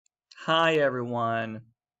Hi everyone.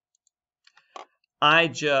 I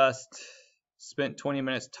just spent 20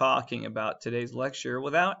 minutes talking about today's lecture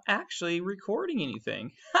without actually recording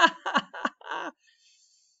anything.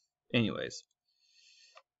 Anyways,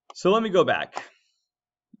 so let me go back.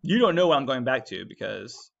 You don't know what I'm going back to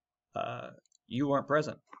because you weren't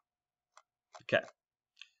present. Okay.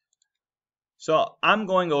 So I'm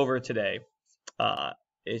going over today.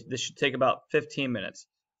 This should take about 15 minutes.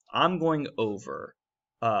 I'm going over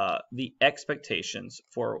the expectations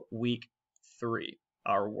for week 3,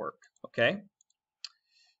 our work. Okay.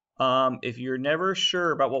 If you're never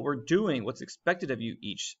sure about what we're doing, what's expected of you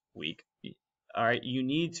each week, all right, you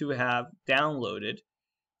need to have downloaded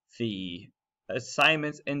the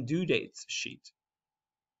assignments and due dates sheet.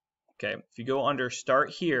 Okay, if you go under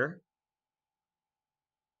Start Here,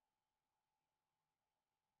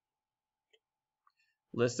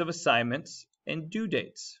 list of assignments and due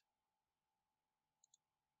dates.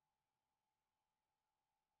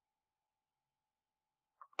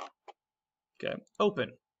 Okay,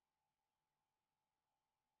 open.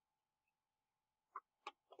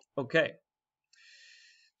 Okay,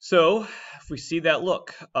 so if we see that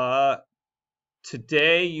look,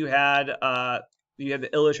 today you had the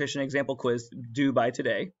illustration example quiz due by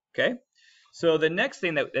today. Okay, so the next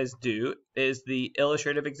thing that is due is the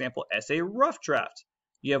illustrative example essay rough draft.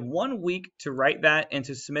 You have 1 week to write that and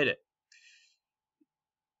to submit it.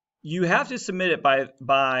 You have to submit it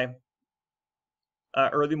by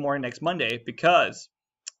early morning next Monday because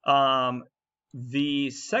the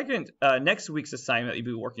second next week's assignment that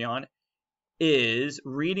you'll be working on is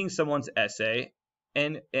reading someone's essay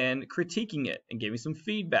and critiquing it and giving some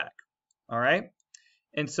feedback. All right,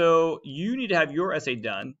 and so you need to have your essay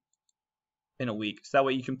done in a week, so that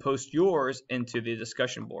way you can post yours into the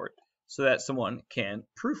discussion board so that someone can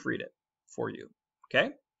proofread it for you.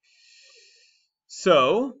 Okay,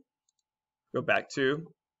 so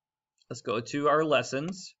let's go to our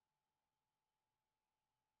lessons,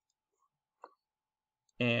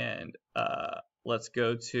 and let's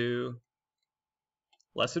go to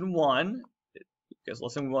lesson 1, because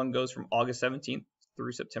lesson 1 goes from August 17th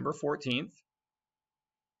through September 14th.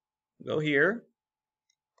 Go here.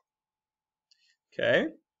 Okay,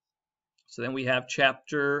 so then we have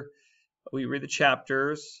we read the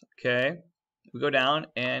chapters. Okay, we go down,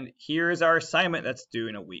 and here is our assignment that's due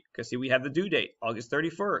in a week, because see, we have the due date, August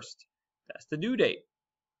 31st. That's the due date.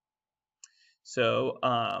 So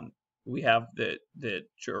we have the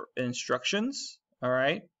instructions. All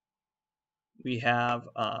right, we have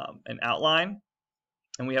an outline,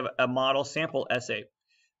 and we have a model sample essay.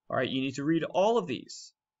 All right, you need to read all of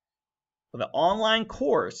these. For the online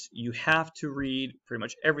course, you have to read pretty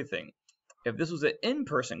much everything. If this was an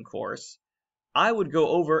in-person course, I would go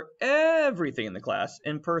over everything in the class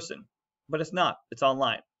in person, but it's not. It's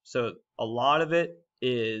online. So a lot of it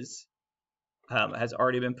is has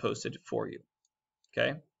already been posted for you.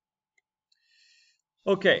 Okay.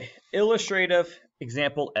 Okay, illustrative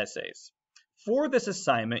example essays. For this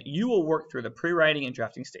assignment, you will work through the pre-writing and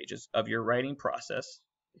drafting stages of your writing process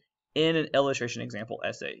in an illustration example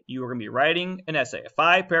essay. You are going to be writing an essay, a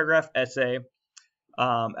 5-paragraph essay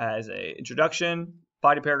as an introduction,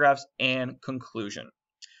 body paragraphs, and conclusion.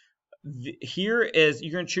 Here is,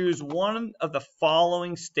 you're going to choose one of the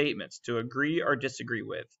following statements to agree or disagree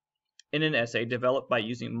with in an essay developed by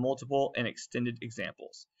using multiple and extended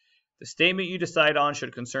examples. The statement you decide on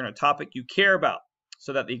should concern a topic you care about,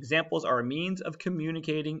 so that the examples are a means of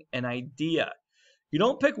communicating an idea. You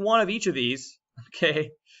don't pick one of each of these,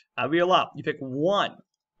 okay? That'd be a lot. You pick one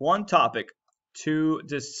topic to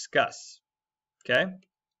discuss, okay?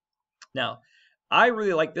 Now, I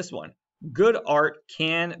really like this one. Good art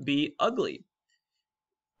can be ugly.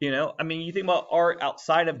 You know, I mean, you think about art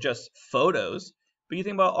outside of just photos, but you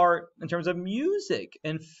think about art in terms of music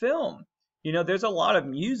and film. You know, there's a lot of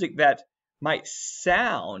music that might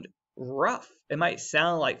sound rough. It might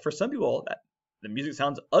sound like, for some people, that the music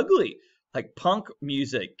sounds ugly. Like punk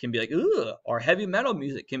music can be like, ugh, or heavy metal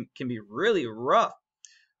music can be really rough.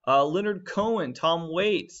 Leonard Cohen, Tom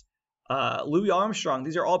Waits, Louis Armstrong,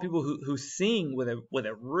 these are all people who sing with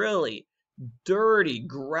a really dirty,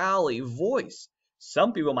 growly voice.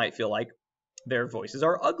 Some people might feel like their voices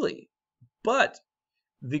are ugly, but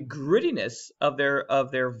the grittiness of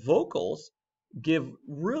their vocals give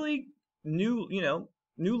really new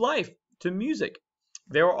life to music.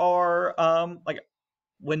 There are like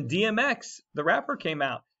when DMX, the rapper, came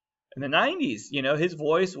out in the 90s, you know, his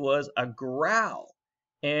voice was a growl,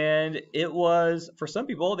 and it was, for some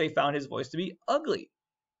people, they found his voice to be ugly.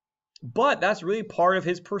 But that's really part of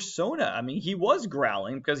his persona. I mean, he was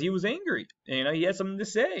growling because he was angry. You know, he had something to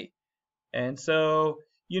say. And so,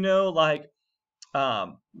 like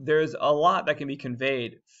there's a lot that can be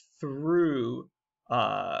conveyed through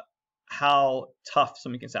how tough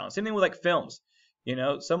something can sound. Same thing with like films.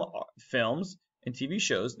 Some films and TV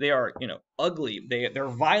shows, they are ugly. They're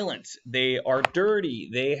violent. They are dirty.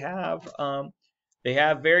 They have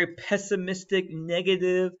very pessimistic,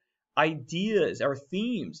 negative ideas or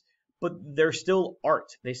themes, but they're still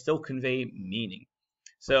art. They still convey meaning.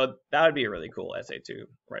 So that would be a really cool essay to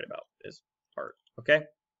write about, is art. Okay.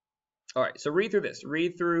 All right. So read through this.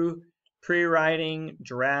 Read through pre-writing,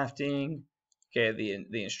 drafting. Okay.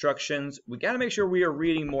 The instructions. We got to make sure we are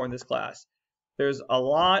reading more in this class. There's a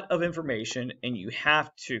lot of information, and you have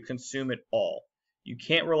to consume it all. You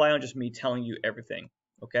can't rely on just me telling you everything.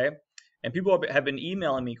 Okay. And people have been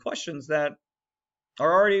emailing me questions that have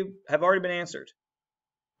already been answered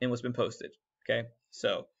in what's been posted. Okay.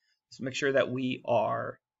 So let's make sure that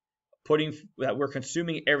we're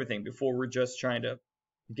consuming everything before we're just trying to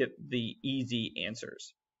get the easy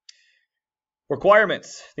answers.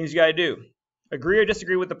 Requirements, things you got to do. Agree or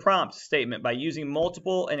disagree with the prompt statement by using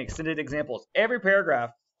multiple and extended examples. Every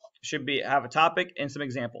paragraph should have a topic and some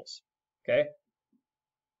examples. Okay.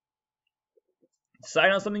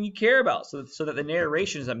 Decide on something you care about so that the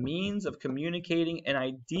narration is a means of communicating an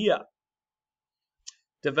idea.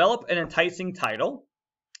 Develop an enticing title.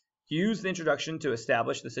 Use the introduction to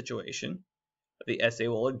establish the situation the essay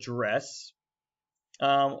will address.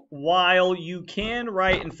 While you can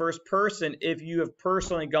write in first person if you have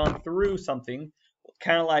personally gone through something,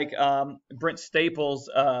 kind of like Brent Staples'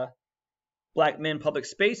 Black Men Public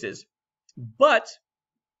Spaces, but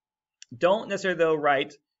don't necessarily though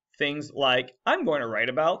write things like, I'm going to write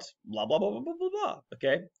about blah, blah, blah, blah, blah, blah, blah.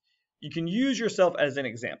 Okay. You can use yourself as an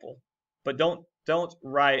example, but don't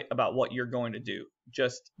write about what you're going to do.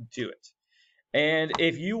 Just do it. And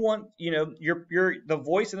if you want, the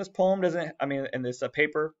voice in this poem in this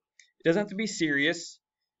paper, it doesn't have to be serious.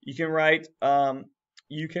 You can write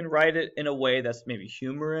it in a way that's maybe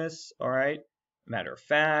humorous. All right. Matter of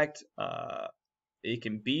fact, it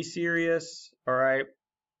can be serious. All right.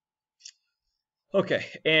 Okay,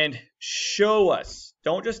 and show us,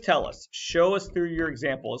 don't just tell us, show us through your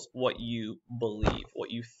examples what you believe,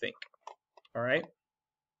 what you think, all right?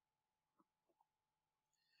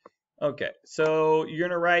 Okay, so you're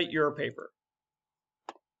going to write your paper.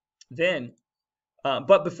 Then,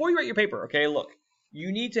 but before you write your paper, okay, look,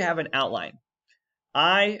 you need to have an outline.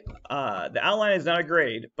 The outline is not a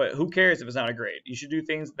grade, but who cares if it's not a grade? You should do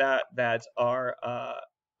things that are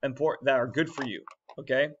important, that are good for you,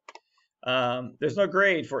 okay? There's no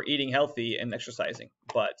grade for eating healthy and exercising,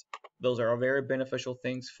 but those are very beneficial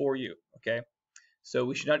things for you, okay? So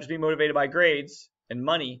we should not just be motivated by grades and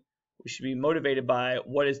money. We should be motivated by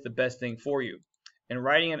what is the best thing for you. And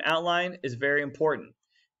writing an outline is very important.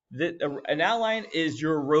 An outline is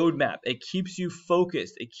your roadmap. It keeps you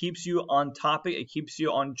focused. It keeps you on topic. It keeps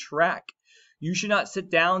you on track. You should not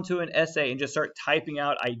sit down to an essay and just start typing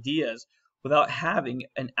out ideas without having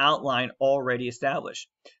an outline already established.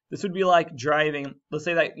 This would be like driving. Let's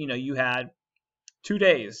say that you had 2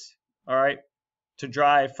 days, all right, to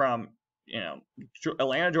drive from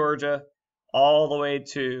Atlanta, Georgia, all the way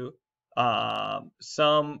to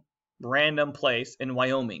some random place in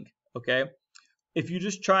Wyoming. Okay, if you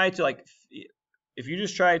just try to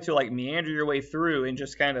meander your way through and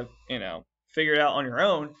just kind of figure it out on your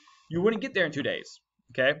own, you wouldn't get there in 2 days.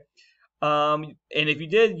 Okay. And if you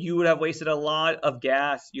did, you would have wasted a lot of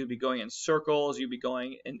gas. You'd be going in circles. You'd be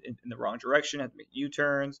going in the wrong direction, have to make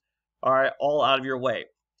U-turns, all right, all out of your way.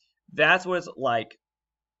 That's what it's like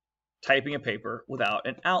typing a paper without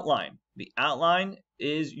an outline. The outline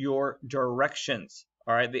is your directions,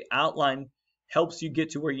 all right? The outline helps you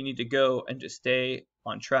get to where you need to go and to stay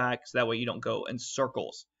on track so that way you don't go in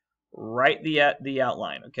circles. Write the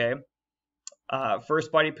outline, okay?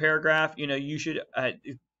 First body paragraph, you should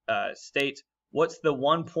state what's the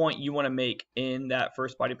one point you want to make in that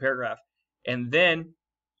first body paragraph, and then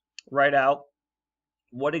write out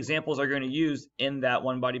what examples are going to use in that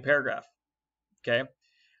one body paragraph. Okay,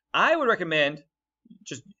 I would recommend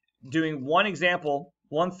just doing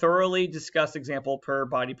one thoroughly discussed example per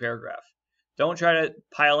body paragraph. Don't try to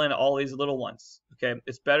pile in all these little ones. Okay,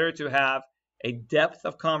 it's better to have a depth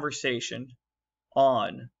of conversation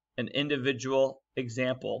on an individual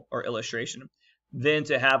example or illustration than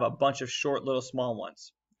to have a bunch of short little small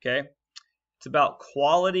ones. Okay, it's about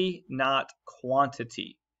quality, not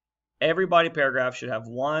quantity. Every body paragraph should have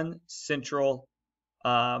one central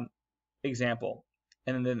example,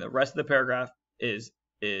 and then the rest of the paragraph is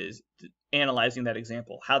analyzing that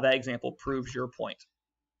example, how that example proves your point.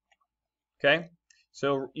 Okay,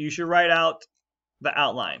 so you should write out the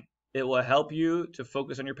outline. It will help you to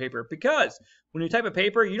focus on your paper, because when you type a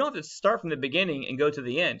paper, you don't have to start from the beginning and go to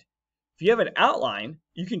the end. If you have an outline,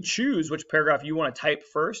 you can choose which paragraph you want to type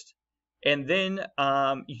first, and then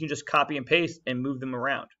you can just copy and paste and move them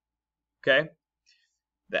around. Okay?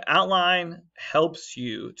 The outline helps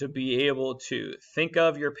you to be able to think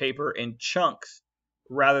of your paper in chunks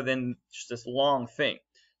rather than just this long thing.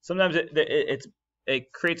 Sometimes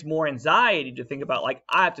it creates more anxiety to think about, like,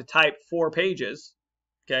 I have to type 4 pages,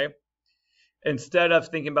 okay? Instead of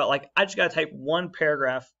thinking about, like, I just got to type 1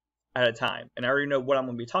 paragraph at a time. And I already know what I'm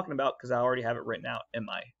going to be talking about because I already have it written out in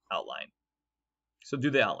my outline. So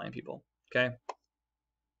do the outline, people, okay?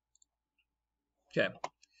 Okay.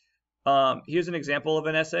 Here's an example of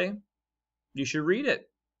an essay. You should read it.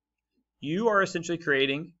 You are essentially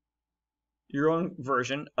creating your own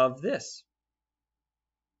version of this.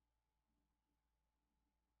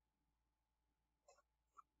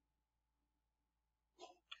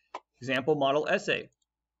 Example model essay.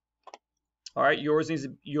 All right, yours needs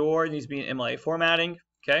to be in MLA formatting.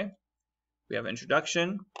 Okay. We have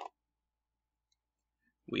introduction.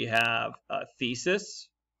 We have a thesis.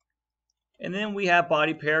 And then we have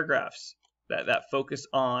body paragraphs that focus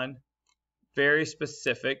on very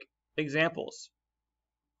specific examples.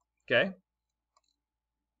 Okay.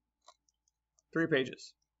 3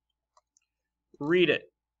 pages. Read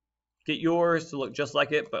it. Get yours to look just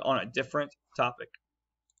like it, but on a different topic.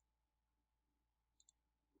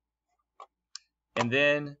 And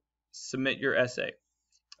then submit your essay.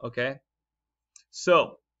 Okay.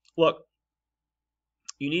 So look,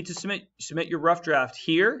 you need to submit your rough draft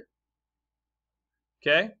here.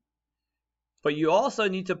 Okay. But you also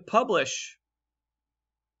need to publish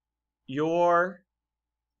your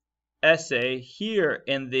essay here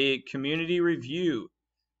in the community review.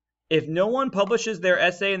 If no one publishes their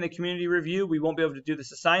essay in the community review, we won't be able to do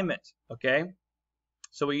this assignment. Okay.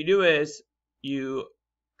 So what you do is you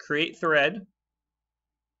create thread.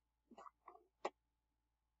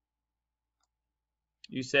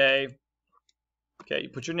 You say, okay, you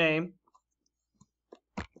put your name.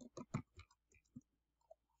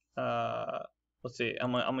 Let's see,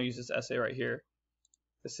 I'm gonna use this essay right here.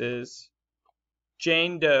 This is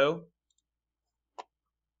Jane Doe.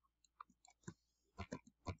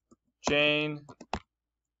 Jane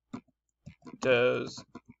Doe's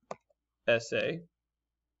essay.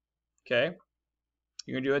 Okay.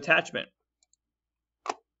 You're gonna do attachment.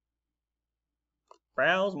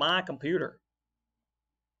 Browse my computer.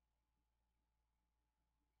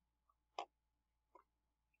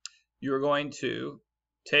 You are going to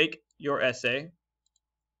take your essay,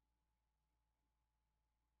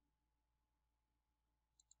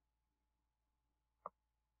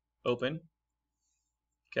 open,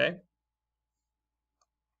 okay,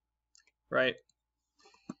 right.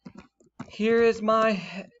 Here is my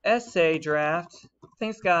essay draft.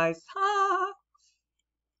 Thanks, guys. Ha!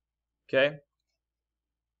 Okay,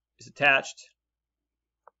 it's attached,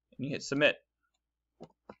 and you hit submit.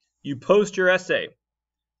 You post your essay,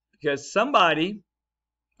 because somebody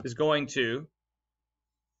is going to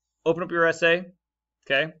open up your essay,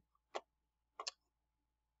 okay?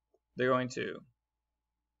 They're going to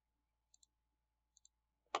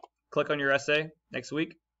click on your essay next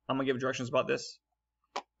week. I'm going to give directions about this.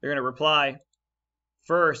 They're going to reply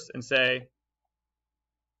first and say,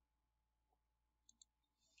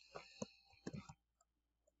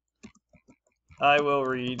 I will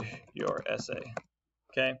read your essay,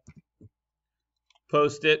 okay?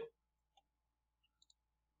 Post it.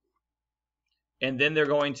 And then they're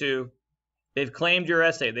going to, they've claimed your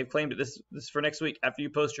essay. They've claimed it. This is for next week after you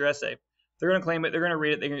post your essay. They're going to claim it. They're going to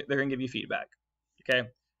read it. They're going to give you feedback. Okay.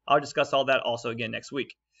 I'll discuss all that also again next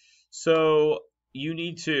week. So you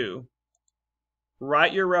need to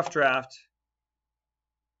write your rough draft,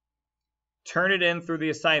 turn it in through the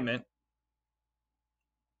assignment,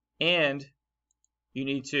 and you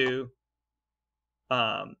need to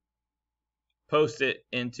post it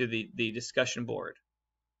into the discussion board.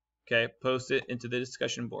 Okay, post it into the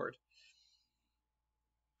discussion board.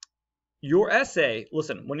 Your essay,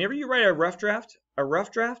 listen, whenever you write a rough draft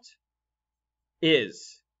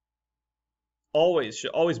is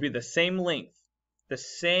should always be the same length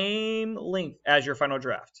as your final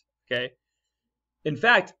draft. Okay. In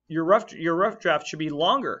fact, your rough draft should be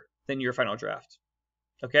longer than your final draft.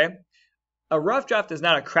 Okay. A rough draft is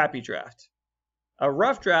not a crappy draft. A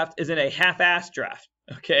rough draft isn't a half-assed draft.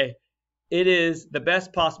 Okay. It is the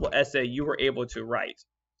best possible essay you were able to write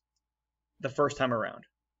the first time around.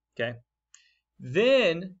 Okay.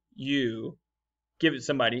 Then you give it to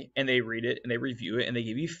somebody and they read it and they review it and they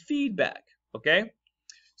give you feedback. Okay.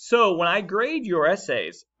 So when I grade your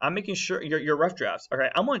essays, I'm making sure your rough drafts. Okay,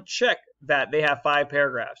 I'm gonna check that they have 5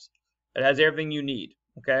 paragraphs. It has everything you need.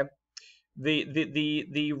 Okay,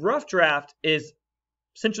 the rough draft is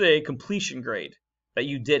essentially a completion grade that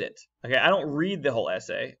you did it. Okay, I don't read the whole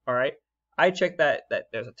essay. All right, I check that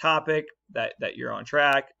there's a topic, that you're on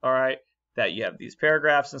track. All right, that you have these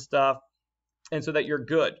paragraphs and stuff, and so that you're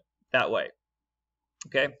good that way.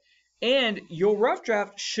 Okay, and your rough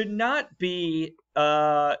draft should not be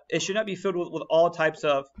it should not be filled with all types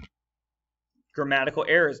of grammatical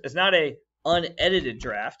errors. It's not a unedited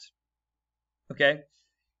draft. Okay,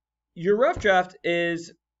 your rough draft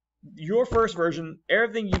is your first version.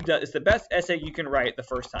 Everything you've done is the best essay you can write the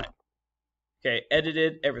first time. Okay,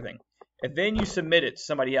 edited everything, and then you submit it to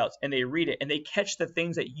somebody else, and they read it, and they catch the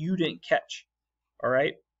things that you didn't catch. All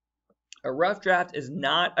right, a rough draft is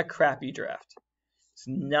not a crappy draft. It's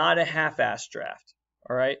not a half-assed draft.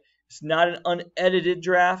 All right, it's not an unedited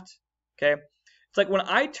draft. Okay, it's like when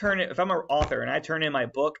I turn it. If I'm an author and I turn in my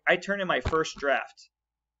book, I turn in my first draft.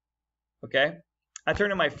 Okay, I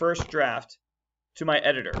turn in my first draft to my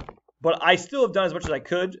editor, but I still have done as much as I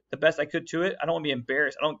could, the best I could to it. I don't want to be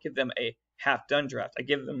embarrassed. I don't give them a half-done draft. I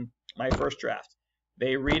give them my first draft.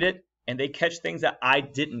 They read it and they catch things that I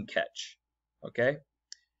didn't catch. Okay,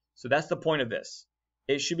 so that's the point of this.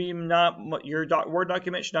 It should be not, your Word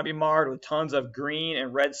document should not be marred with tons of green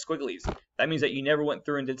and red squigglies. That means that you never went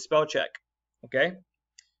through and did spell check. Okay,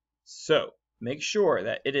 so make sure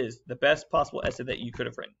that it is the best possible essay that you could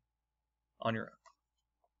have written on your own.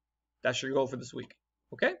 That's your goal for this week.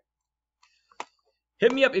 Okay?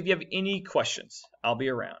 Hit me up if you have any questions. I'll be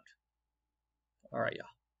around. All right,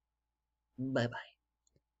 y'all. Bye-bye.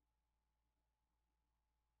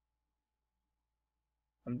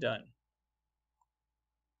 I'm done.